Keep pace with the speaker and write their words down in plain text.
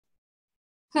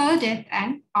her death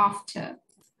and after.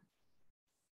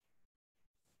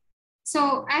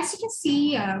 So as you can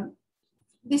see,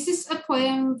 this is a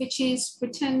poem which is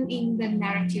written in the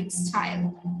narrative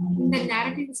style. In the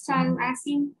narrative style, as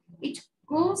in it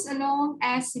goes along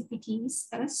as if it is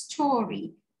a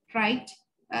story, right?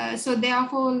 So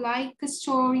therefore, like a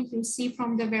story you see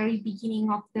from the very beginning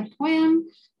of the poem,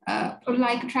 or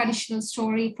like a traditional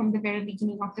story from the very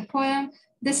beginning of the poem,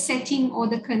 the setting or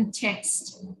the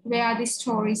context where the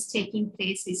story is taking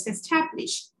place is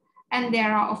established. And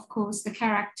there are, of course, the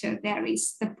character. There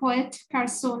is the poet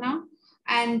persona,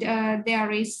 and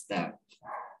there is the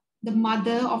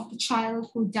mother of the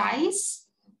child who dies,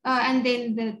 and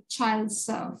then the child's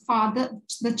father,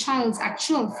 the child's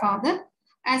actual father,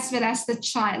 as well as the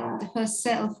child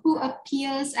herself, who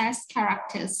appears as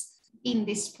characters in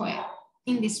this poem,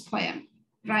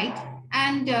 right?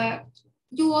 And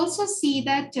you also see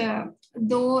that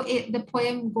though the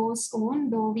poem goes on,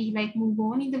 though we like move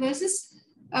on in the verses,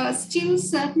 still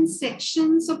certain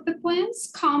sections of the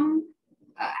poems come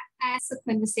as a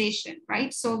conversation,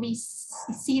 right? So we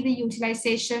see the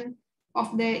utilization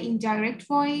of the indirect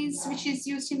voice, which is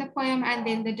used in the poem, and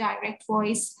then the direct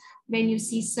voice when you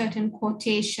see certain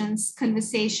quotations,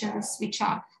 conversations, which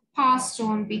are passed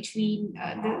on between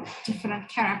the different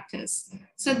characters.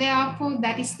 So therefore,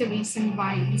 that is the reason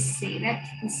why we say that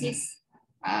this is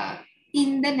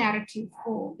in the narrative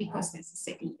form, because there's a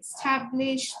setting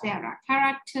established, there are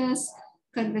characters,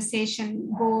 conversation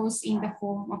goes in the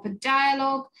form of a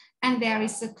dialogue, and there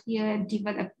is a clear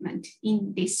development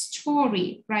in this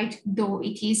story, right? Though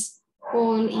it is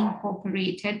all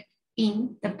incorporated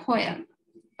in the poem.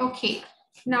 Okay,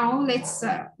 now let's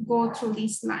go through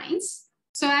these lines.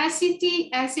 So as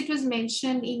it was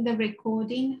mentioned in the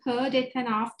recording, Her Death and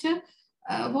After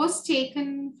was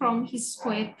taken from his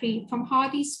poetry, from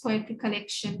Hardy's poetry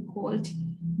collection called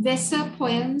Weser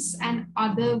Poems and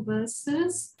Other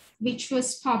Verses, which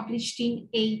was published in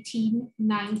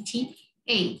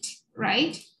 1898,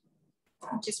 right?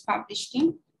 Which is published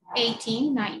in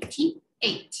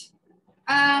 1898.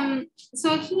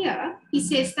 So here he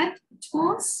says that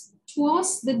twas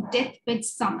the deathbed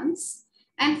summons,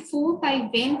 and forth I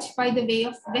went by the way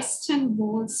of western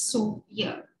walls so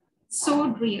drear,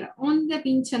 on the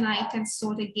winter night, and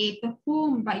sought again the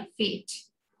home by fate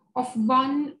of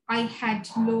one I had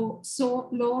so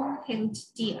long held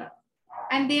dear.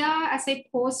 And there, as I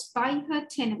paused by her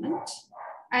tenement,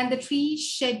 and the trees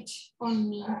shed on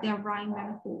me their rime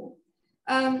and hope.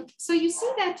 So you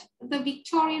see that the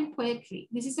Victorian poetry,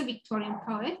 this is a Victorian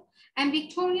poet, and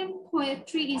Victorian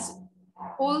poetry is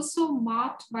also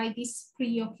marked by this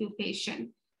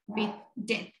preoccupation with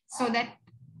death. So that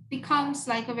becomes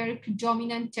like a very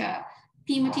predominant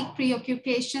thematic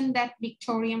preoccupation that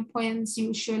Victorian poems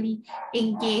usually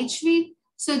engage with.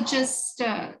 So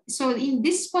so in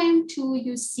this poem too,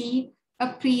 you see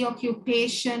a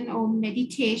preoccupation or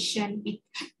meditation with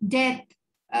death,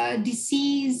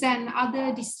 disease, and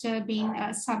other disturbing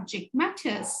subject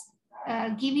matters,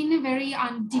 giving a very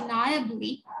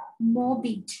undeniably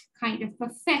morbid kind of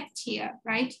effect here,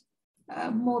 right?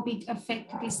 Morbid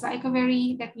effect. It is like a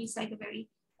very, that means like a very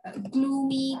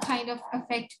gloomy kind of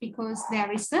effect, because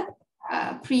there is a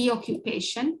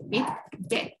preoccupation with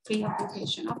death,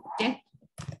 preoccupation of death,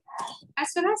 as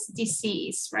well as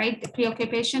disease, right? The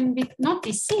preoccupation with not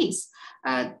disease.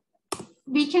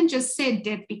 We can just say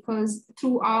death because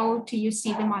throughout you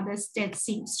see the mother's death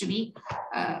seems to be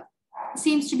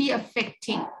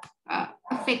affecting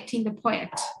the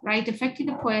poet, right? Affecting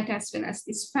the poet as well as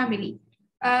this family.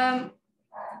 And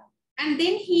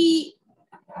then he,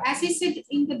 as I said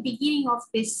in the beginning of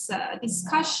this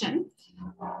discussion,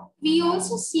 we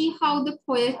also see how the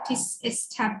poet is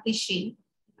establishing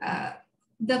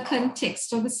the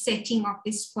context or the setting of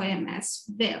this poem as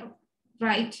well,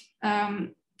 right?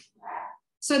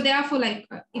 So therefore, like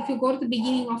if you go to the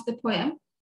beginning of the poem,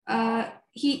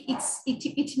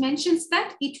 it mentions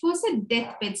that it was a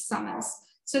deathbed summons.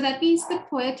 So that means the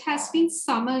poet has been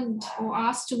summoned or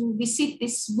asked to visit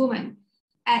this woman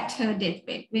at her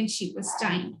deathbed when she was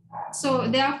dying. So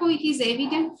therefore, it is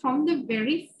evident from the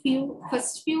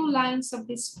first few lines of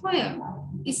this poem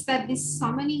is that this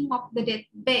summoning of the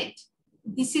deathbed,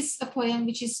 this is a poem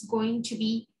which is going to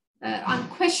be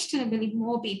unquestionably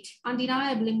morbid,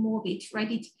 undeniably morbid,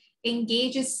 right? It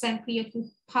engages and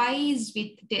preoccupies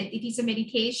with death. It is a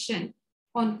meditation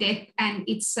on death and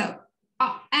its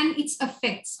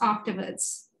effects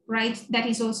afterwards, right? That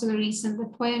is also the reason the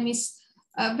poem is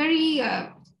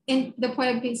the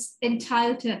poem is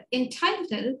entitled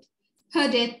Her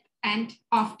Death and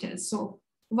After. So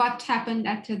what happened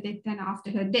at her death and after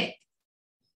her death?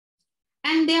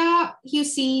 And there you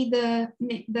see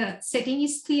the setting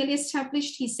is clearly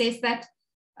established. He says that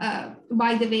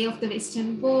by the way of the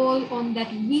Western Wall on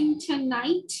that winter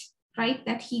night, right,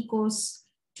 that he goes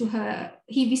to her,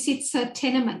 he visits her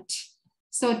tenement.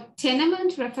 So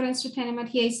tenement, reference to tenement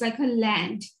here is like a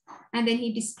land. And then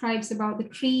he describes about the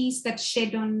trees that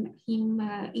shed on him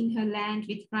in her land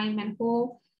with rime and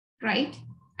hoe, right?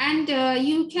 And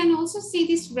you can also see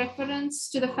this reference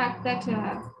to the fact that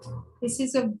this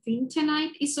is a winter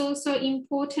night is also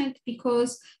important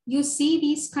because you see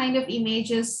these kind of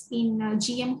images in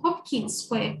G.M. Hopkins'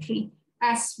 poetry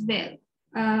as well,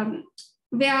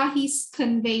 where he's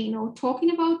conveying or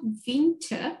talking about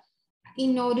winter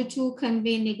in order to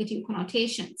convey negative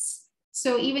connotations.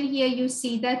 So even here you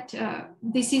see that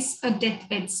this is a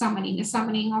deathbed summoning, a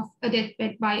summoning of a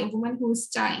deathbed by a woman who's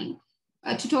dying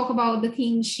to talk about the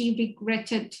things she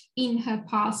regretted in her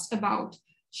past about.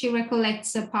 She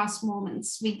recollects her past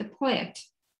moments with the poet,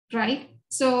 right?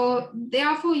 So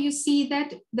therefore you see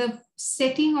that the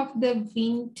setting of the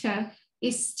winter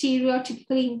is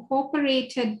stereotypically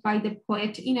incorporated by the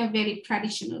poet in a very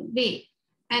traditional way.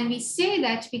 And we say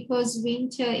that because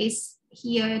winter is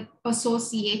here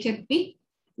associated with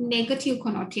negative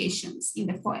connotations in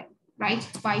the poem, right?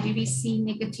 Why do we see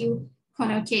negative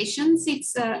connotations?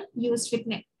 It's used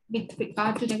with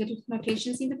regard to negative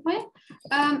connotations in the poem.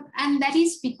 And that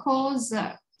is because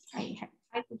I have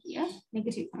typed here,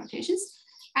 negative connotations.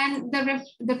 And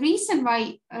the reason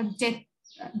why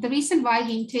the reason why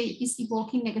winter is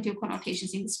evoking negative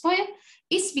connotations in this poem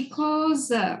is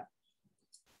because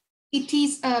it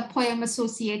is a poem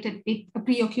associated with a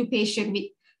preoccupation with,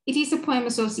 it is a poem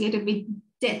associated with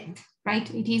death, right?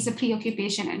 It is a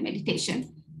preoccupation and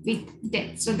meditation with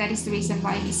death. So that is the reason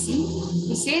why we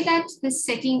say that the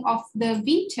setting of the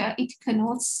winter, it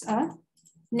connotes a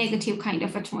negative kind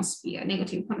of atmosphere,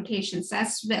 negative connotations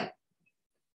as well.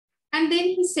 And then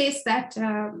he says that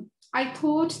I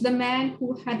thought the man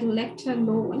who had left her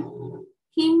alone,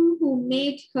 him who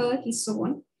made her his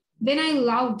own, when I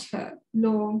loved her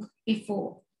long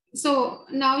before. So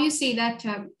now you see that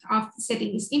after the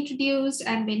setting is introduced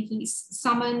and when he's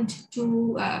summoned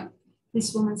to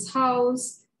this woman's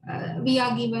house, we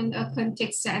are given a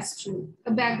context as to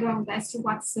a background as to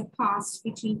what's the past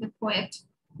between the poet,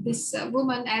 this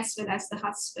woman, as well as the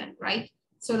husband, right?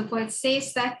 So the poet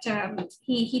says that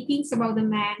he thinks about the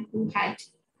man who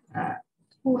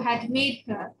had made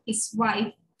her his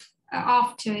wife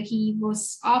after he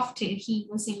was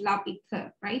in love with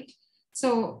her, right?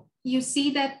 So you see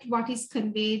that what is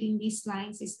conveyed in these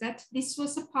lines is that this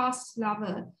was a past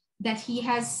lover that he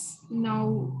is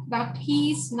now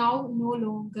no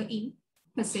longer in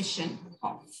possession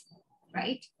of,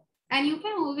 right? And you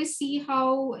can always see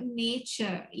how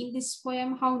nature in this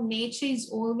poem, how nature is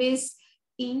always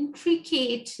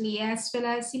intricately as well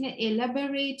as in an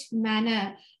elaborate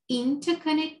manner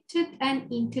interconnected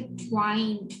and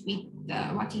intertwined with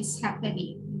what is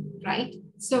happening, right?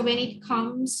 So when it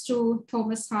comes to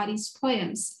Thomas Hardy's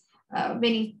poems, when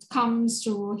it comes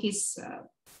to his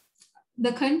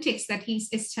the context that he's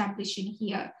establishing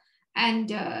here, and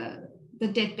the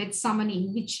deathbed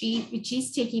summoning, which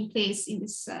is taking place in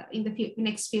this in the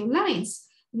next few lines,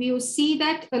 we will see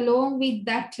that along with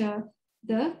that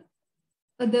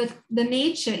the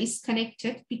nature is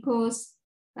connected because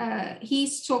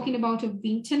he's talking about a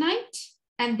winter night,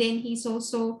 and then he's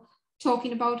also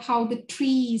talking about how the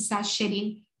trees are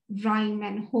shedding rime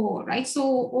and hoe, right?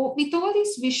 So with all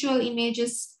these visual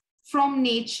images from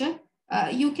nature,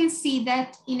 you can see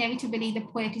that inevitably the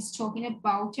poet is talking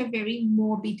about a very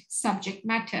morbid subject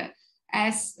matter,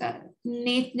 as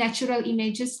natural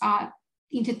images are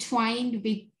intertwined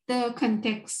with the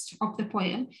context of the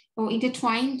poem, or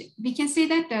intertwined. We can say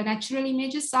that natural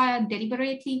images are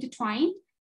deliberately intertwined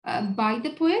by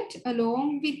the poet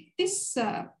along with this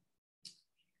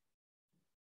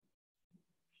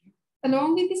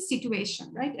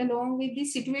situation, right? Along with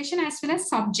this situation as well as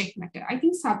subject matter. I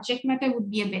think subject matter would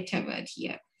be a better word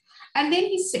here. And then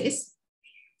he says,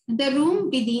 the room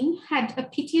within had a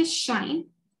piteous shine,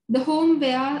 the home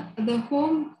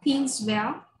things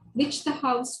were, which the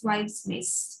housewives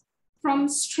missed. From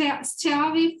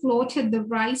stairway floated the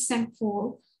rise and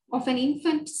fall of an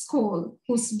infant skull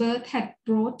whose birth had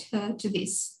brought her to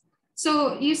this.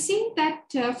 So you see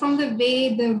that from the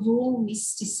way the room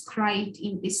is described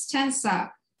in this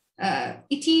stanza,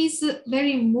 it is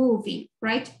very moving,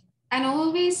 right? And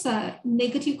always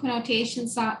negative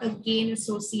connotations are again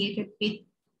associated with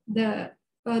the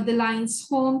lines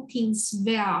home things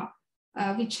were,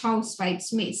 which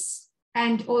housewives miss,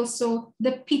 and also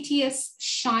the piteous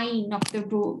shine of the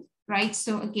room, right?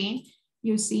 So again,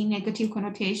 you see negative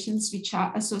connotations which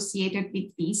are associated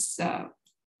with these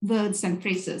words and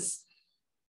phrases.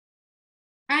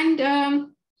 And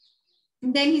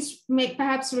then he's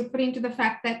perhaps referring to the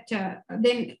fact that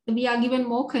then we are given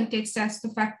more context as to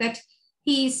the fact that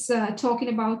he's talking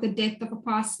about the death of a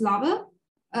past lover,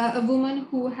 a woman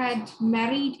who had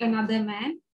married another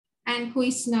man and who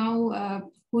is now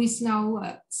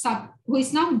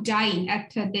dying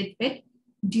at her deathbed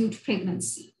due to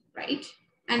pregnancy, right?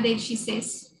 And then he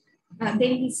says,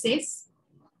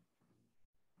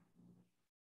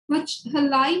 but her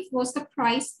life was the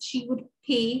price she would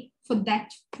pay for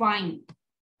that wine,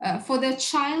 for the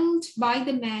child by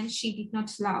the man she did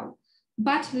not love.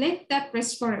 But let that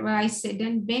rest forever, I said,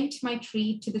 and bent my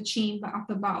tree to the chamber up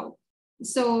above.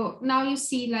 So now you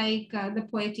see, like, the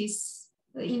poet is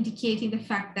indicating the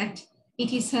fact that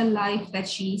it is her life that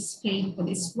she is paying for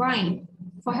this wine,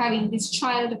 for having this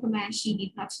child of a man she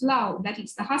did not love, that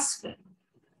is the husband,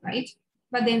 right?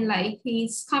 But then, like,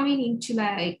 he's coming into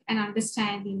like an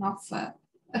understanding of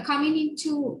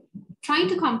trying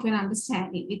to come to an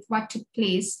understanding with what took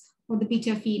place, or the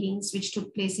bitter feelings which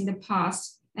took place in the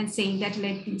past, and saying that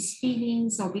let these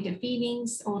feelings or bitter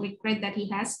feelings or regret that he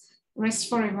has rest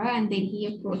forever. And then he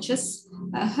approaches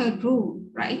her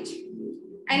room, right?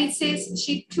 And it says,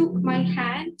 she took my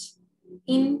hand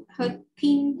in her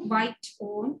thin white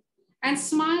own and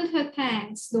smiled her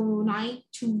thanks, though nigh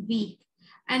too weak,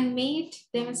 and made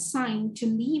them a sign to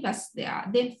leave us there,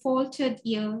 then faltered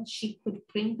ere she could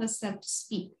bring herself to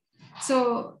speak.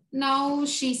 So now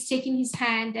she's taking his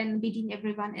hand and bidding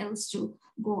everyone else to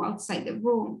go outside the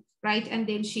room, right? And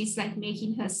then she's like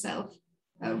making herself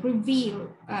reveal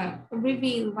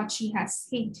what she has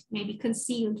hid, maybe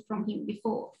concealed from him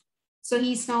before. So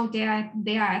he's now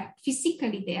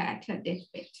physically there at her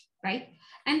deathbed, right?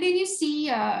 And then you see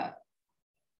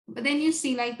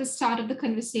like the start of the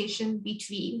conversation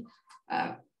between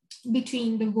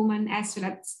the woman as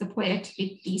well as the poet,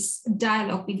 with this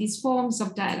dialogue, with these forms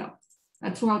of dialogue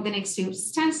throughout the next few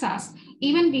stanzas.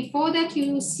 Even before that,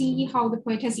 you see how the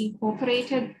poet has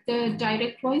incorporated the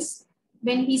direct voice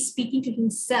when he's speaking to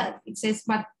himself. It says,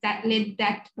 but that let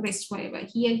that rest forever.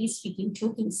 Here he's speaking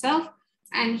to himself.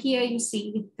 And here you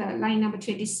see with line number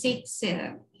 26,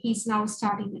 he's now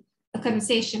starting a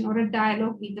conversation or a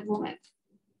dialogue with the woman.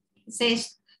 It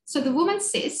says, so the woman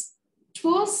says,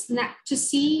 'twas to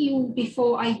see you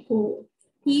before I go,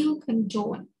 he'll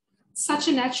condone. Such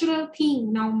a natural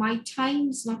thing, now my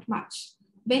time's not much.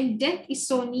 When death is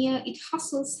so near, it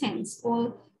hustles hence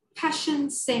all passion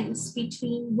sense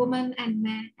between woman and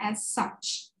man as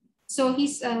such. So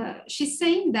she's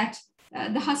saying that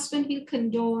the husband will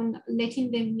condone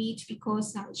letting them meet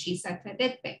because now she's at her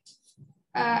deathbed.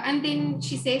 And then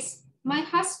she says, my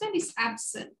husband is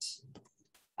absent,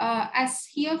 as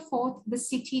hereforth the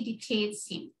city details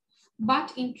him.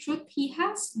 But in truth, he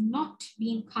has not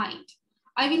been kind.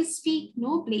 I will speak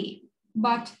no blame,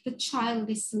 but the child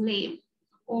is lame.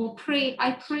 Or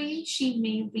I pray she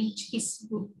may reach his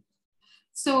room.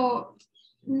 So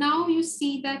now you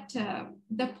see that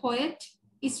the poet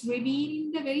is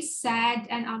revealing the very sad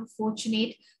and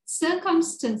unfortunate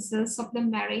circumstances of the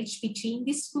marriage between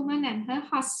this woman and her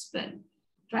husband,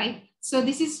 right? So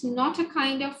this is not a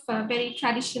kind of very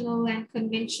traditional and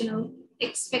conventional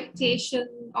expectation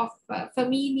of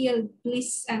familial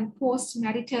bliss and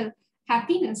post-marital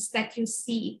happiness that you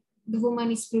see the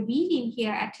woman is revealing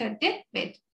here at her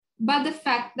deathbed, but the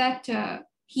fact that the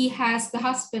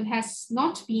husband has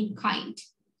not been kind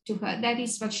to her. That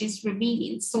is what she's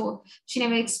revealing. So she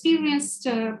never experienced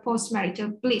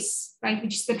post-marital bliss, right,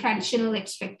 which is the traditional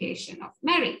expectation of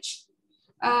marriage.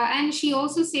 And she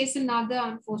also says another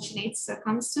unfortunate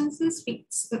circumstance, that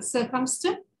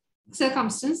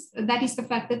is the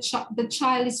fact that the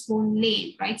child is born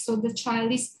lame, right? So the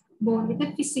child is born with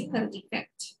a physical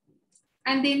defect.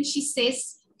 And then she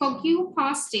says, forgive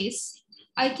past days,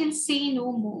 I can say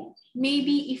no more.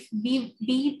 Maybe if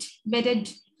we'd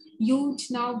wedded, you'd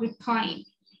now repine.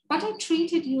 But I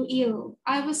treated you ill,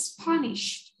 I was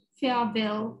punished,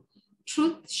 farewell.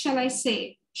 Truth shall I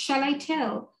say, shall I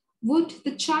tell? Would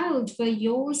the child were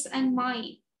yours and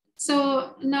mine.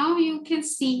 So now you can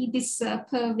see this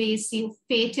pervasive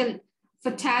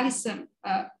fatalism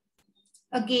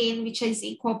again, which is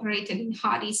incorporated in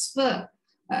Hardy's work.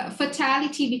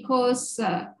 Fatality because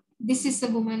this is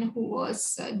a woman who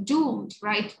was doomed,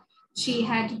 right? She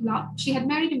had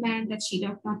married a man that she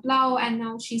did not love, and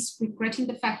now she's regretting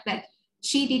the fact that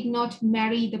she did not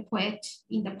marry the poet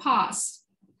in the past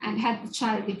and had the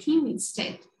child with him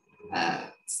instead.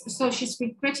 So she's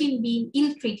regretting being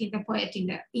ill-treating the poet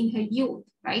in her youth,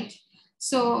 right?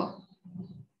 So,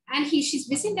 And she's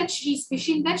wishing that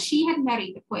she had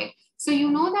married the poet. So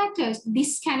you know that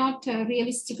this cannot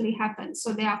realistically happen.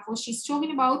 So therefore, she's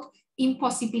talking about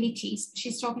impossibilities.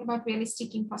 She's talking about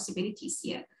realistic impossibilities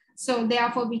here. So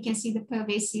therefore, we can see the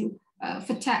pervasive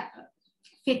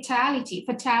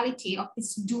fatality of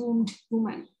this doomed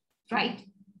woman, right?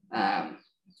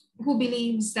 Who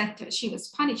believes that she was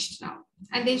punished now.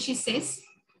 And then she says,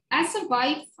 as a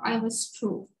wife, I was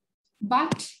true,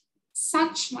 but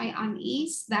such my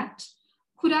unease that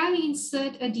could I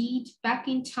insert a deed back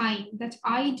in time that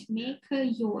I'd make her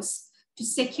yours to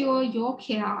secure your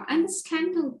care and the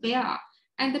scandal bear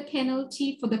and the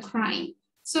penalty for the crime.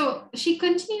 So she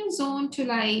continues on to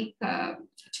like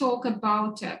talk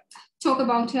about her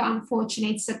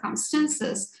unfortunate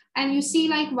circumstances. And you see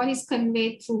like what is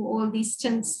conveyed through all these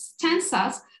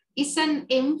stanzas is an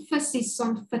emphasis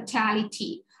on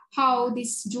fatality, how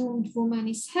this doomed woman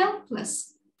is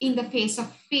helpless in the face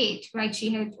of fate, right? She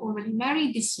had already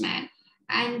married this man,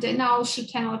 and now she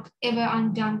cannot ever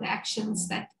undo the actions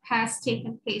that has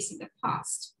taken place in the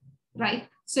past, right?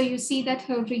 So you see that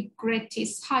her regret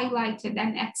is highlighted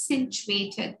and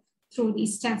accentuated through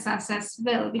these stanzas as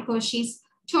well, because she's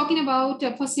talking about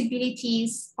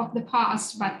possibilities of the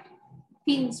past, but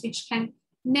things which can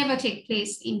never take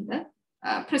place in the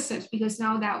present, because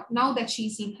now that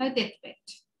she's in her deathbed,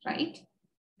 right?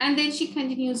 And then she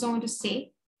continues on to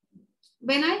say,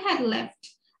 when I had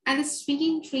left, and the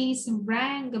swinging trees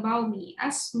rang above me,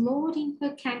 as Lord in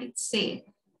her candid said,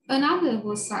 another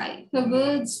was I, her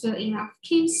words were enough,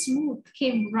 came smooth,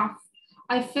 came rough,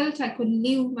 I felt I could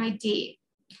live my day.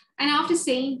 And after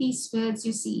saying these words,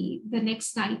 you see, the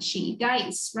next night she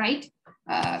dies, right?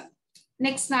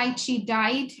 Next night she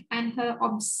died, and her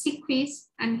obsequies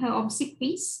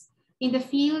in the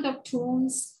field of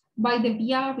tombs by the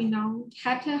via renowned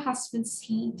had her husband's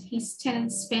heed, his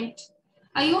tenants spent.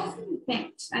 I often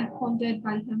wept and pondered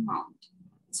by her mound.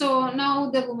 So now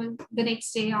the woman, the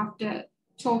next day after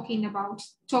talking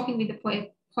with the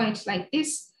poet like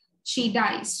this, she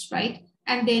dies, right?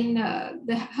 And then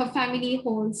her family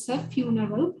holds her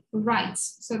funeral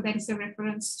rites. So that is a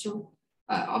reference to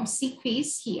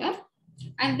obsequies here.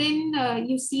 And then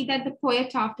you see that the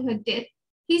poet after her death,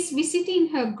 he's visiting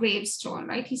her gravestone,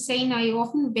 right? He's saying, I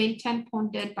often went and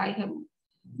pondered by her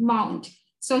mound.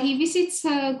 So he visits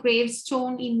her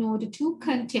gravestone in order to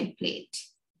contemplate.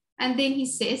 And then he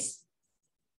says,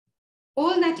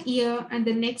 all that year and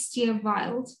the next year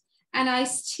whiled, and I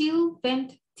still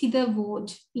went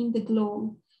thitherward in the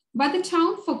gloam. But the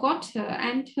town forgot her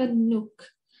and her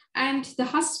nook, and the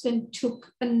husband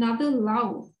took another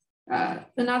love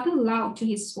to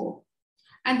his home.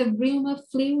 And the rumor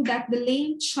flew that the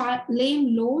lame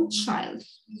lone child,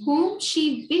 whom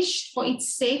she wished for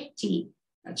its safety,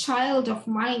 a child of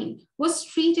mine, was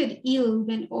treated ill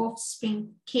when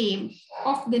offspring came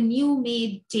of the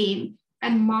new-made dame,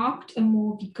 and marked a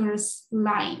more vigorous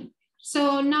line.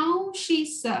 So now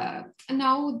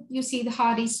now you see the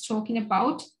Hardy's talking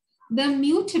about the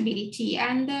mutability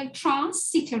and the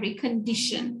transitory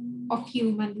condition of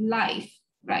human life,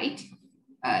 right?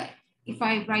 If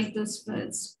I write those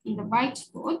words in the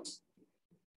whiteboard,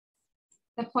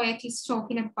 the poet is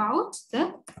talking about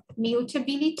the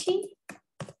mutability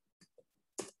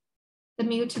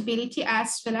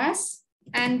as well as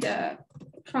and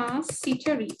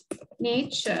transitory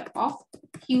nature of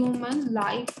human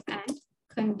life and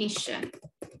condition,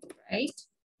 right?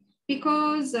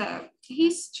 Because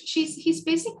he's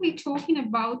basically talking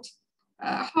about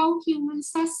how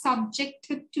humans are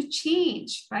subjected to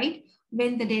change, right?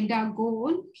 When the dead are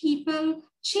gone, people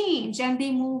change and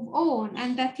they move on,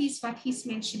 and that is what he's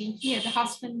mentioning here. The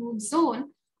husband moves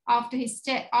on after his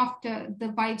death, after the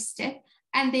wife's death,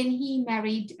 and then he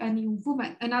married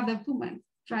another woman,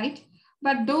 right?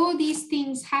 But though these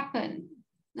things happen,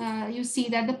 you see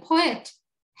that the poet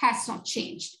has not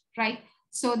changed, right?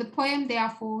 So the poem,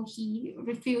 therefore, he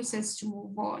refuses to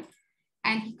move on,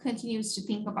 and he continues to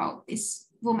think about this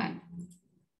woman.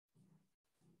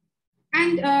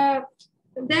 And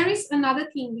there is another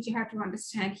thing which you have to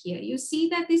understand here. You see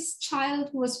that this child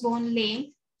who was born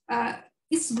lame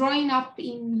is growing up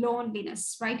in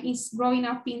loneliness, right? Is growing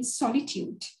up in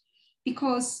solitude,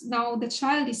 because now the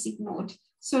child is ignored.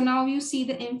 So now you see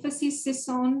the emphasis is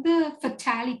on the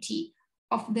fatality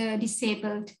of the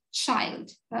disabled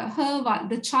child,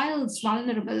 the child's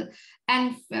vulnerable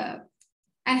and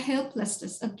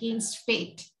helplessness against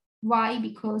fate. Why?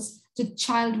 Because the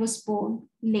child was born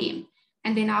lame.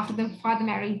 And then after the father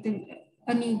married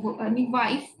a new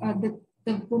wife, the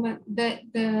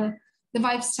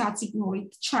wife starts ignoring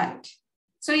the child.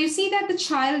 So you see that the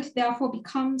child therefore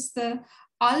becomes the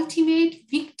ultimate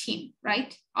victim,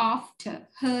 right, after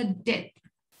her death.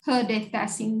 Her death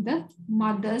as in the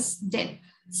mother's death.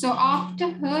 So after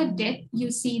her death,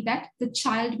 you see that the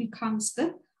child becomes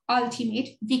the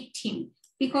ultimate victim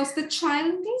because the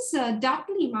child is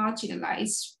doubly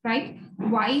marginalized, right?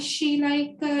 Why is she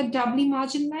like doubly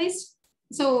marginalized?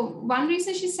 So one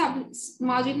reason she's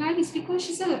marginalized is because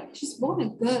she's born a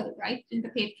girl, right, in the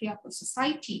patriarchal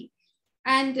society.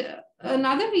 And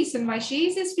another reason why she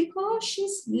is because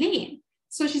she's lame.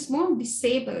 So she's more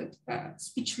disabled,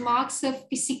 which marks a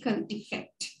physical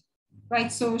defect, right?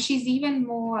 So she's even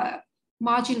more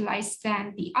marginalized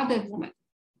than the other woman.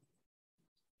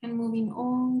 And moving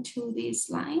on to these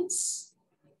lines.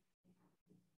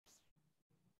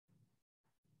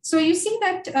 So you see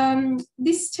that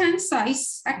this stanza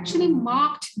is actually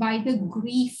marked by the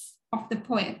grief of the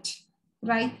poet,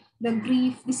 right? The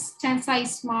grief, this stanza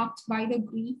is marked by the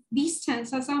grief. These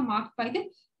stanzas are marked by the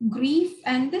grief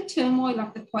and the turmoil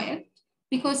of the poet,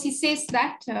 because he says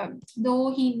that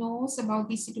though he knows about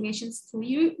these situations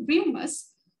through rumors,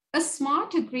 a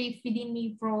smarter grief within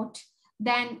me wrought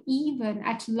than even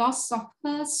at loss of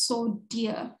her so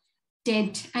dear,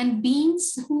 dead, and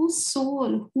beings whose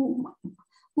soul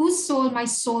my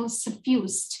soul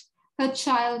suffused. Her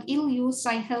child ill-used,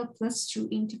 I helpless to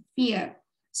interfere.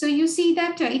 So you see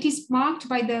that it is marked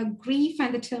by the grief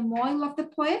and the turmoil of the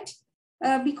poet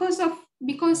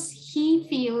because he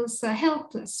feels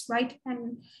helpless, right?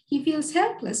 And he feels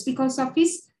helpless because of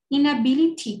his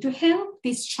inability to help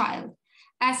this child,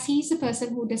 as he's a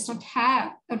person who does not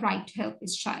have a right to help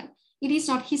this child. It is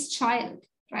not his child,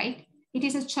 right? It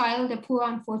is a child, a poor,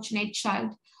 unfortunate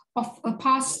child of a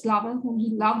past lover whom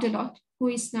he loved a lot, who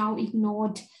is now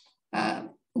ignored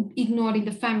in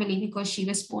the family because she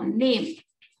was born lame.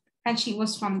 And she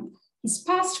was from his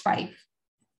past wife.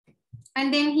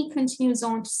 And then he continues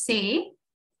on to say,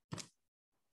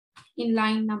 in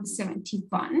line number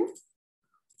 71,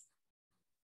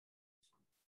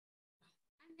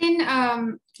 and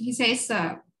then he says,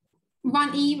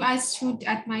 one eve I stood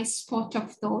at my spot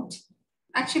of thought.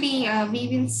 Actually, we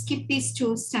will skip these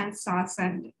two stanzas,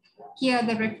 and here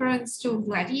the reference to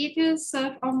gladiators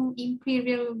from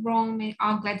Imperial Rome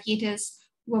are gladiators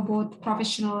were both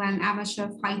professional and amateur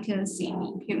fighters in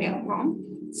Imperial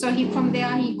Rome. So from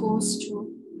there he goes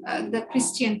to the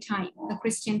Christian time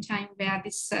where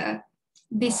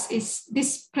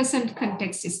this present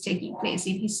context is taking place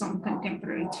in his own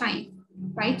contemporary time,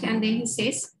 right? And then he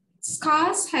says,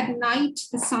 "Scarce had night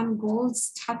the sun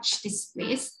gold's touch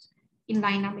displaced," in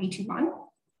line number 81,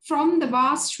 "from the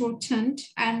vast rotund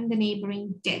and the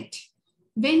neighboring dead,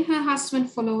 when her husband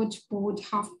followed board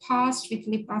half past with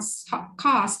lip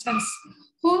cast and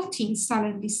halting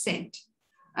sullenly said."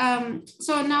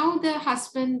 So now the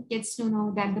husband gets to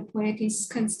know that the poet is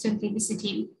constantly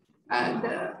visiting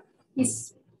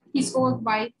his old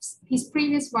wife's, his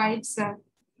previous wife's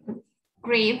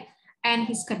grave, and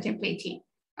he's contemplating.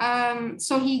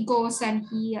 So he goes and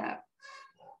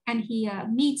he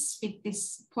meets with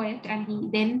this poet, and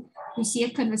you see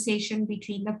a conversation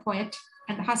between the poet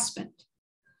and the husband.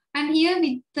 And here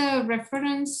with the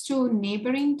reference to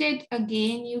neighboring dead,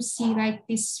 again, you see like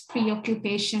this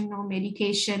preoccupation or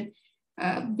meditation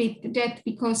with death,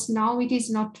 because now it is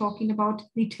not talking about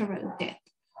literal death.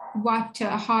 What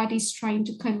Hart is trying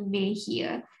to convey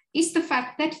here is the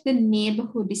fact that the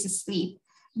neighborhood is asleep.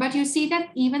 But you see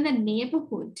that even the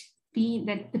neighborhood,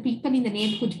 the people in the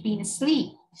neighborhood being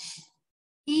asleep,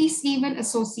 is even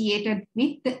associated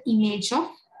with the image of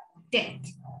death,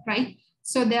 right?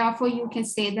 So therefore you can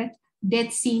say that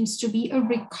death seems to be a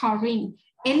recurring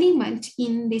element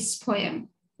in this poem,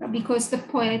 because the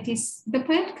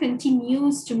poet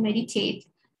continues to meditate,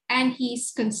 and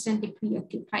he's constantly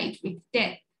preoccupied with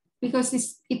death, because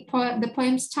the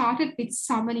poem started with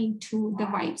summoning to the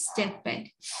wife's deathbed,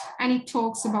 and it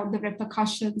talks about the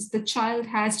repercussions the child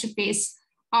has to face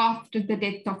after the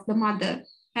death of the mother.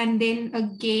 And then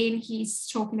again, he's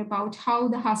talking about how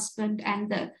the husband and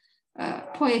the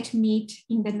poet meet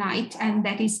in the night, and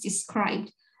that is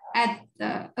described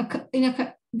in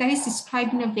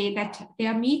a way that they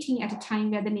are meeting at a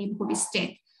time where the neighborhood is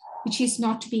dead, which is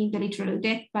not to be in the literal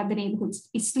death, but the neighborhood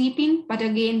is sleeping. But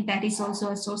again, that is also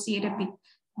associated with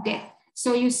death.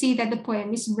 So you see that the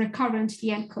poem is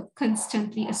recurrently and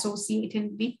constantly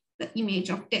associated with the image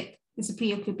of death. It's a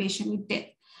preoccupation with death.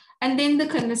 And then the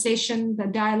conversation, the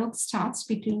dialogue starts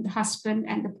between the husband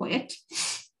and the poet.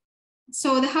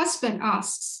 So the husband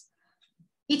asks,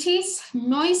 "It is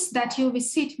noise that you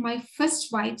visit my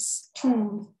first wife's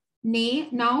tomb. Nay,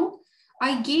 now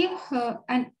I gave her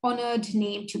an honored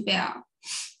name to bear.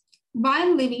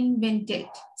 while living when dead.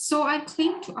 So I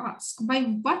claim to ask, by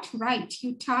what right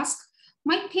you task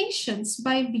my patience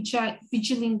by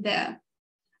vigiling there?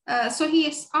 So he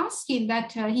is asking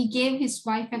that he gave his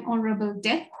wife an honorable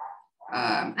death,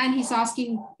 and he's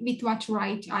asking with what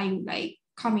right are you like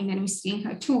coming and visiting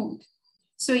her tomb?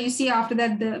 So you see after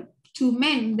that the two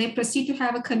men, they proceed to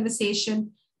have a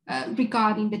conversation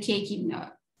regarding the taking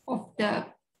of the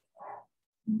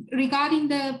regarding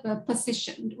the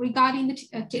position, regarding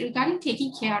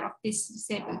taking care of this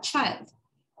disabled child,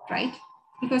 right?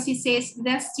 Because he says,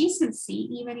 there's decency,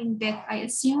 even in death, I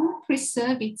assume,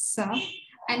 preserve itself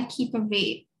and keep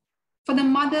away. For the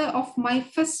mother of my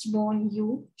firstborn,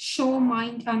 you show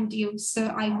mind undue,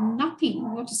 sir, I've nothing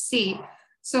more to say.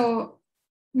 So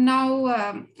now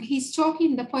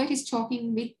the poet is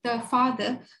talking with the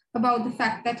father about the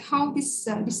fact that how this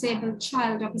disabled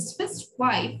child of his first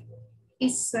wife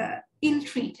is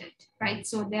ill-treated, right?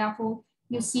 So therefore,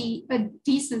 you see a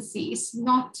decency is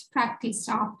not practiced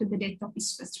after the death of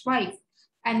his first wife.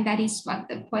 And that is what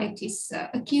the poet is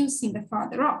accusing the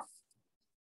father of.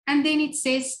 And then it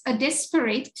says, a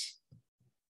desperate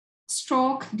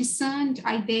stroke discerned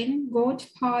I then, God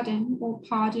pardon, or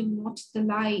pardon not the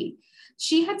lie.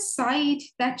 She had sighed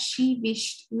that she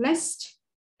wished, lest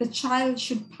the child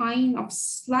should pine of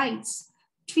slights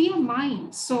to your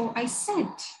mind. So I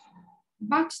said,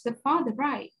 but the father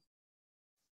right,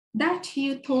 that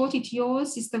you thought it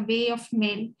yours is the way of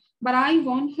men, but I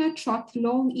won her troth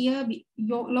long ere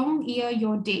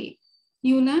your day.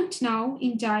 You learnt now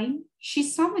in dying, she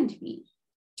summoned me.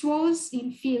 'Twas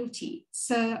in fealty,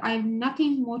 sir, I've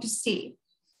nothing more to say.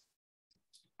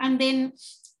 And then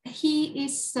he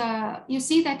is, you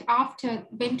see that after,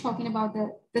 when talking about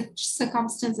the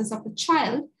circumstances of the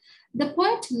child, the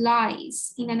poet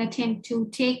lies in an attempt to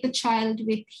take the child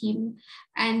with him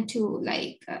and to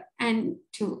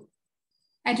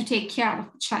take care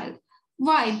of the child.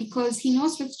 Why? Because he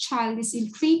knows that the child is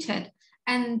ill-treated,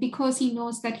 and because he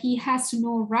knows that he has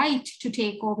no right to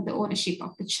take over the ownership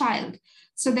of the child.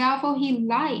 So therefore he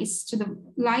lies to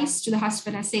the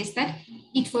husband and says that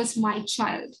it was my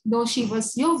child. Though she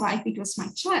was your wife, it was my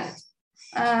child.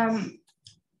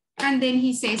 And then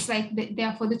he says,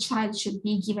 therefore the child should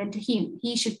be given to him.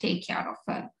 He should take care of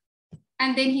her.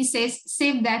 And then he says,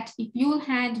 save that if you'll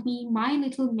hand me my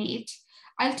little maid,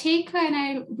 I'll take her and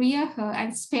I'll rear her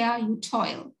and spare you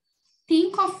toil.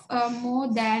 Think of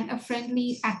more than a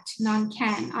friendly act none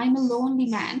can. I'm a lonely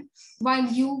man, while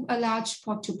you a large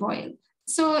pot to boil.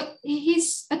 So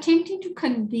he's attempting to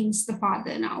convince the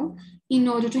father now in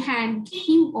order to hand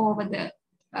him over the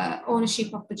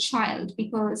ownership of the child,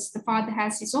 because the father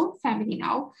has his own family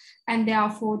now, and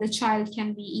therefore the child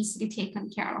can be easily taken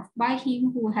care of by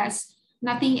him, who has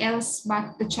nothing else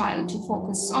but the child to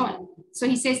focus on. So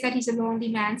he says that he's a lonely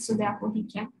man, so therefore he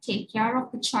can take care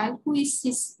of the child who is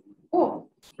his own,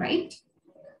 right?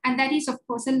 And that is, of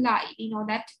course, a lie. We know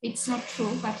that it's not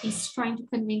true, but he's trying to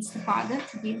convince the father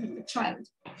to give him the child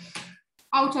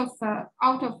out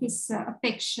of his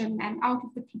affection and out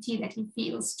of the pity that he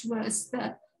feels towards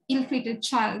the ill-treated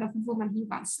child of a woman he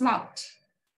once loved.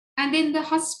 And then the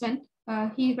husband,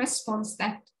 he responds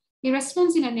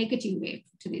in a negative way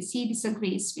to this. He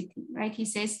disagrees with him, right? He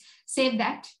says, save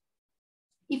that.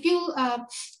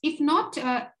 If not,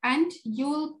 and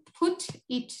you'll put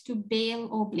it to bale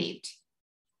or blade.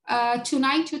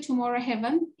 Tonight or tomorrow,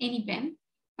 heaven, any when,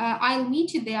 I'll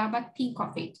meet you there, but think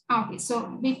of it. Okay,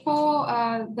 so before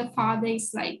the father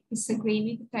is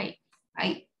disagreeing with it,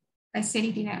 I said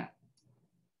it in a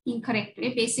incorrect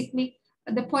way. Basically,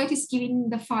 the poet is giving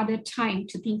the father time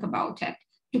to think about it,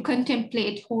 to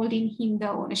contemplate holding him the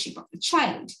ownership of the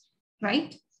child,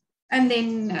 right? And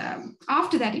then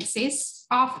after that, it says,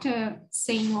 after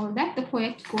saying all that, the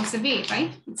poet goes away,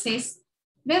 right? It says,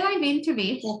 well, I went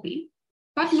away hoping,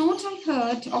 but naught I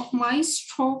heard of my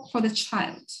stroke for the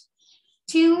child,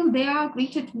 till there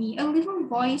greeted me a little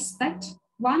voice that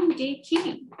one day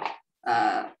came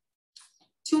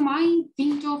to my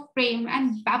window frame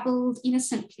and babbled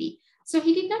innocently. So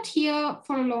he did not hear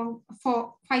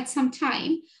for quite some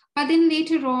time, but then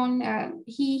later on,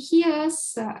 he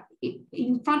hears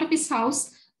in front of his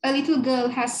house, a little girl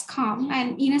has come,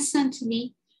 and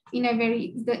innocently,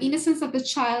 the innocence of the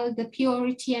child, the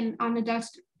purity and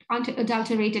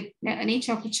unadulterated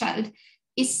nature of the child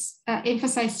is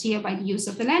emphasized here by the use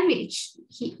of the language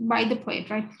by the poet,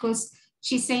 right? Because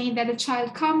she's saying that the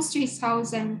child comes to his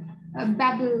house and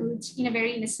babbled in a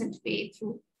very innocent way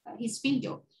through his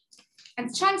window. And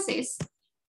the child says,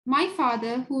 my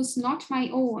father, who's not my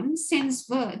own, sends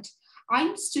word.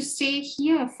 I'm to stay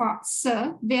here,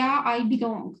 sir, where I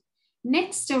belong.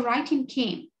 Next, a writing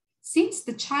came. Since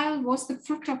the child was the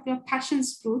fruit of your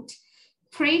passion's fruit,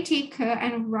 pray take her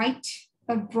and right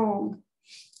a wrong.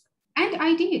 And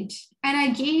I did, and I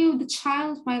gave the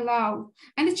child my love,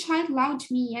 and the child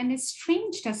loved me and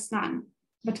estranged us none.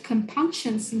 But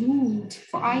compunctions loomed,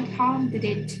 for I harmed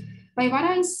it by what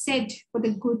I said for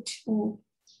the good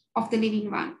of the living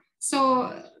one.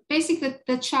 So basically,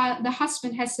 the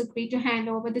husband has agreed to hand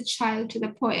over the child to the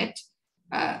poet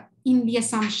in the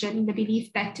assumption, in the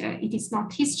belief that it is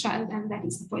not his child and that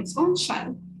is the poet's own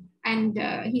child. And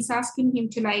he's asking him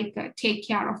to take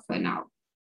care of her now.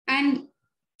 And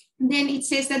then it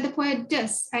says that the poet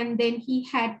does, and then he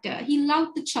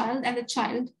loved the child and the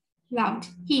child loved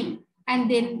him. And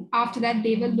then after that,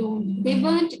 they were alone. They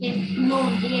weren't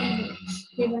lonely anymore.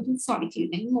 They weren't in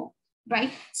solitude anymore,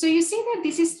 right? So you see that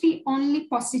this is the only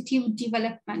positive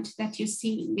development that you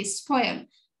see in this poem,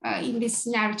 in this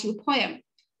narrative poem,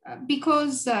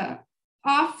 because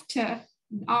after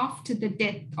the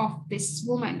death of this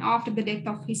woman, after the death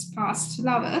of his past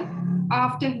lover,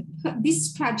 after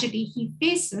this tragedy he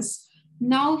faces,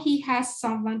 now he has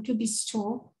someone to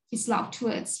bestow his love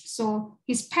towards. So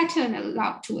his paternal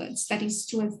love towards, that is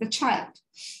towards the child.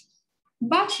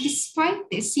 But despite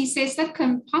this, he says that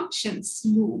compunctions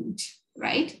loomed,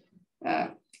 right?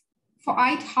 For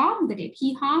I'd harmed it.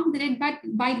 He harmed it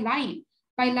by lying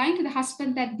to the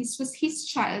husband that this was his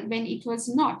child when it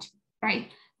was not, right?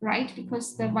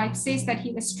 Because the wife says that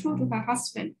he was true to her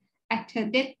husband at her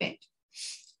deathbed.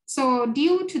 So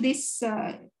due to this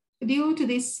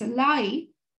lie,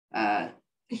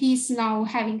 he's now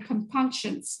having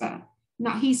compunctions.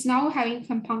 He's now having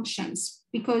compunctions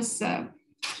because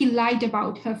he lied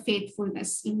about her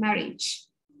faithfulness in marriage.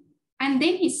 And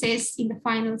then he says in the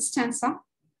final stanza,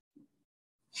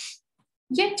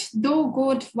 "Yet though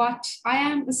God what, I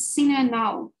am a sinner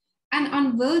now, and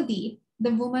unworthy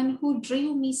the woman who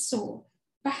drew me so.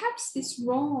 Perhaps this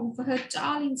wrong for her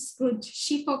darling's good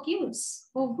she forgives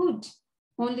or would,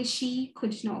 only she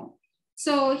could know."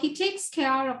 So he takes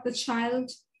care of the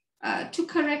child to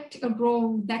correct a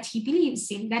wrong that he believes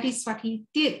in. That is what he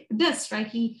does, right?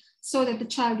 He saw that the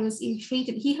child was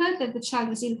ill-treated. He heard that the child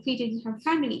was ill-treated in her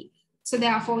family. So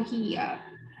therefore he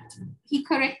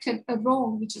corrected a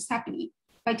wrong which was happening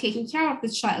by taking care of the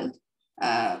child.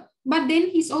 But then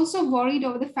he's also worried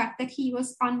over the fact that he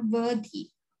was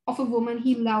unworthy of a woman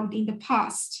he loved in the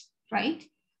past, right?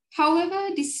 However,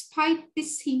 despite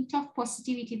this hint of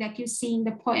positivity that you see in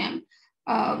the poem,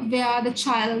 where the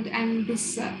child and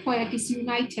this poet is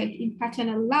united in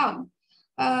paternal love,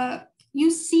 you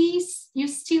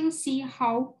still see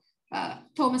how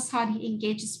Thomas Hardy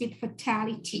engages with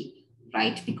fatality,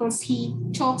 right? Because he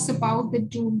talks about the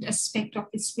doomed aspect of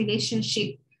this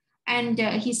relationship. And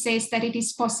he says that it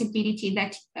is possible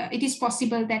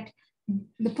that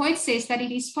the poet says that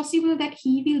it is possible that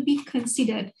he will be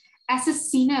considered as a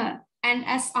sinner and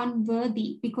as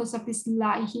unworthy because of this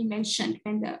lie he mentioned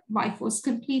when the wife was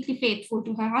completely faithful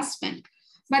to her husband.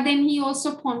 But then he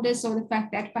also ponders over the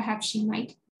fact that perhaps she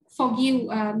might forgive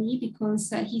me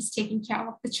because he's taking care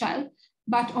of the child,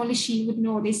 but only she would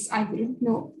know this, I wouldn't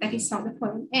know. That is how the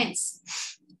poem ends.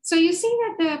 So you see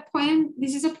that the poem,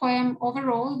 this is a poem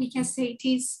overall, we can say it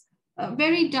is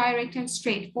very direct and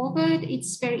straightforward.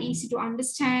 It's very easy to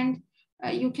understand.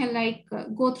 You can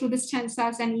go through the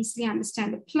stanzas and easily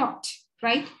understand the plot,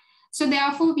 right? So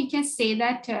therefore we can say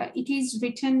that it is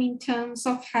written in terms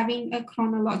of having a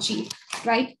chronology,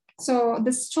 right? So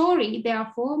the story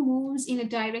therefore moves in a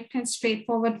direct and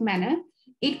straightforward manner.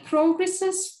 It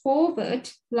progresses forward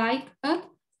like a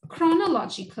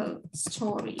chronological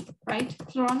story, right?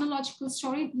 Chronological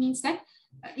story means that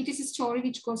it is a story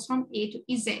which goes from A to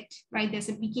Z, right? There's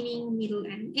a beginning, middle,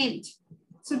 and end.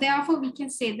 So therefore, we can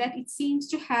say that it seems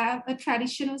to have a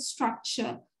traditional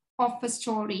structure of a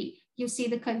story. You see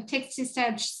the context is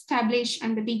established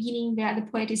and the beginning where the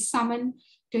poet is summoned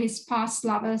to his past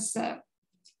lover's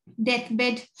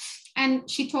deathbed, and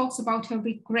she talks about her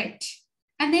regret.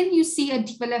 And then you see a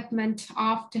development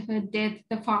after her death.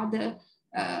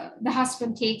 The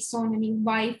husband takes on a new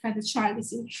wife and the child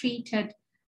is ill-treated.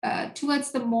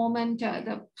 Towards the moment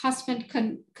the husband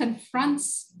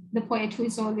confronts the poet who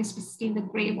is always visiting the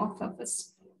grave of her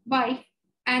first wife,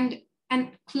 and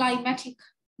an climatic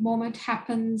moment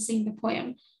happens in the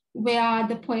poem where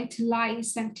the poet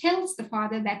lies and tells the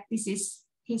father that this is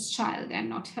his child and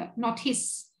not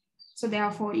his. So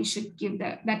therefore he should give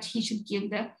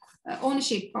the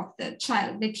ownership of the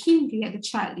child, let him rear the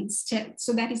child instead.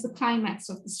 So that is the climax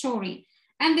of the story.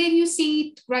 And then you see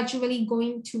it gradually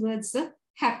going towards the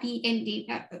happy ending,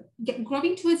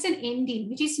 growing towards an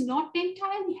ending, which is not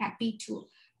entirely happy too,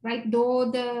 right?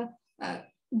 Though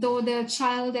though the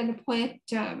child and the poet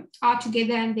are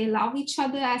together and they love each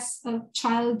other as a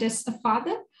child does a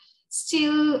father,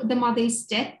 still the mother is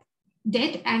dead,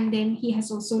 and then he has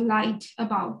also lied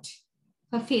about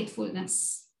her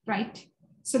faithfulness, right?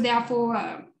 So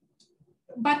therefore,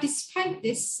 but despite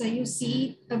this, you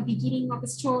see a beginning of a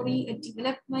story, a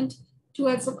development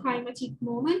towards a climatic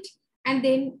moment, and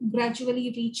then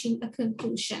gradually reaching a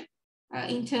conclusion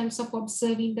in terms of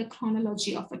observing the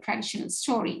chronology of a traditional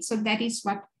story. So that is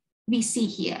what we see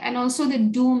here. And also the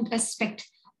doomed aspect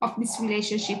of this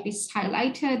relationship is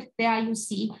highlighted. There you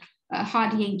see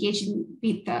Hardy engaging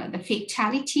with the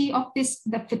fatality of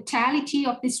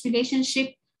this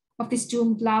relationship, of this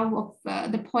doomed love of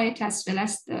the poet as well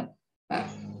as the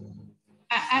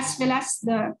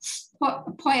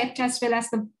poet as well as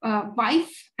the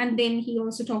wife. And then he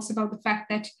also talks about the fact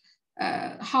that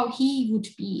how he would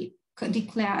be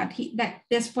declared, that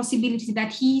there's possibility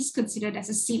that he's considered as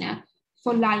a sinner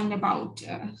for lying about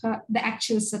the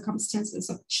actual circumstances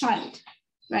of the child,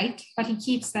 right? But he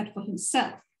keeps that for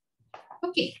himself.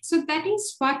 Okay, so that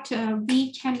is what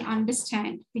we can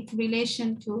understand with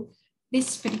relation to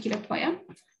this particular poem.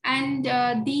 And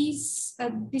this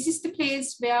is the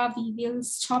place where we will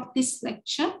stop this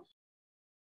lecture.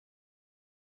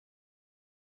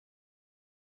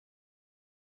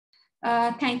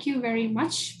 Thank you very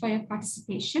much for your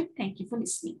participation. Thank you for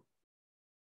listening.